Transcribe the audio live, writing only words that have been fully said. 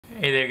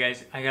Hey there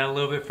guys, I got a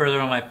little bit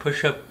further on my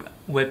push-up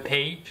web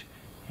page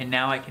and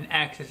now I can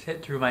access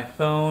it through my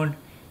phone,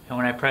 and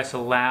when I press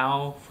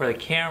allow for the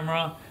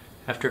camera,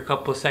 after a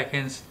couple of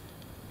seconds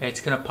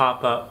it's gonna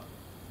pop up.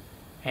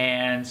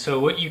 And so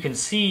what you can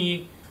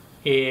see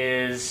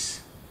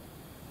is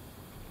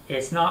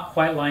it's not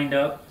quite lined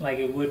up like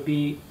it would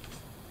be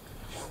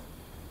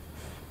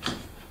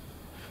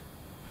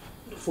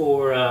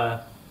for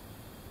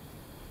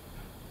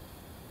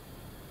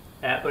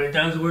that, but it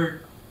does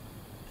work.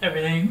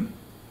 Everything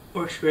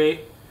works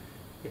great.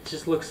 It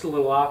just looks a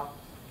little off.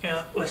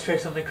 Yeah, let's try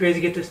something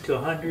crazy. Get this to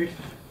 100.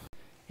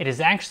 It is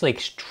actually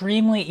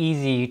extremely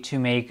easy to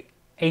make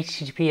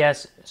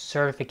HTTPS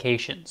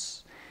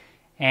certifications.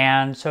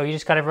 And so you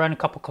just got to run a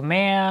couple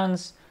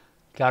commands.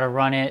 Got to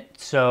run it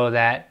so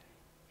that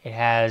it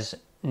has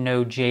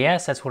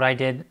Node.js. That's what I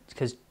did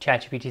because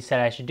ChatGPT said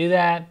I should do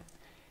that.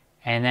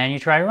 And then you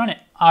try to run it.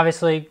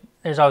 Obviously,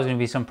 there's always going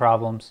to be some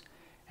problems.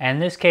 And in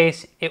this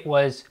case, it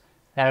was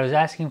that I was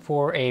asking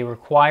for a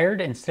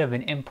required instead of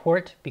an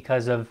import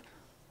because of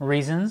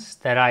reasons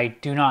that I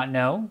do not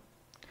know.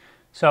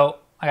 So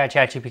I got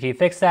ChatGPT to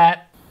fix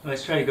that.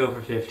 Let's try to go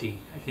for 50.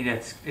 I think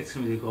it's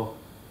gonna be the goal.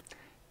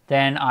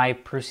 Then I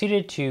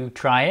proceeded to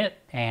try it,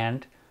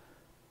 and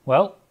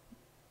well,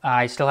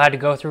 I still had to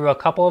go through a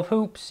couple of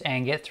hoops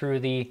and get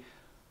through the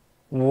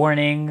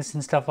warnings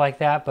and stuff like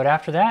that. But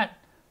after that,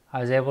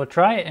 I was able to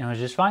try it and it was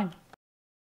just fine.